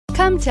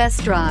Come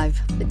test drive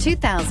the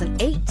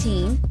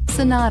 2018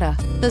 Sonata.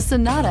 The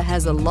Sonata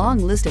has a long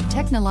list of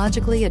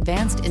technologically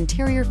advanced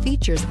interior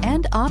features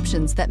and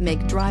options that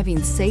make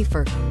driving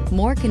safer,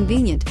 more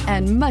convenient,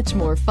 and much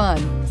more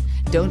fun.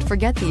 Don't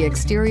forget the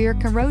exterior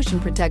corrosion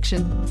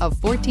protection, a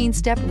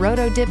 14-step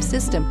roto-dip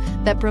system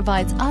that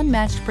provides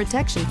unmatched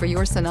protection for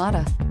your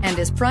Sonata and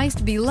is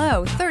priced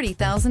below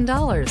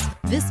 $30,000.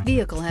 This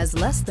vehicle has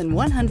less than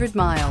 100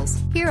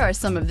 miles. Here are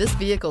some of this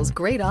vehicle's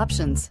great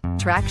options: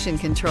 traction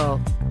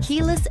control,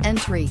 keyless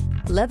entry,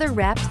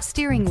 leather-wrapped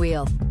steering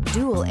wheel,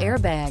 dual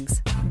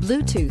airbags,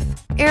 Bluetooth,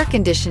 air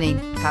conditioning,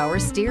 power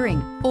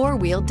steering,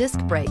 four-wheel disc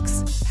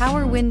brakes,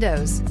 power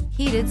windows,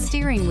 heated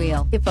steering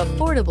wheel. If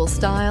affordable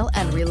style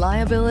and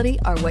reliability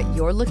are what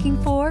you're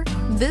looking for,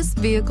 this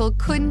vehicle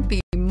couldn't be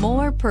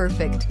more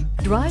perfect.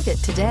 Drive it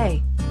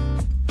today.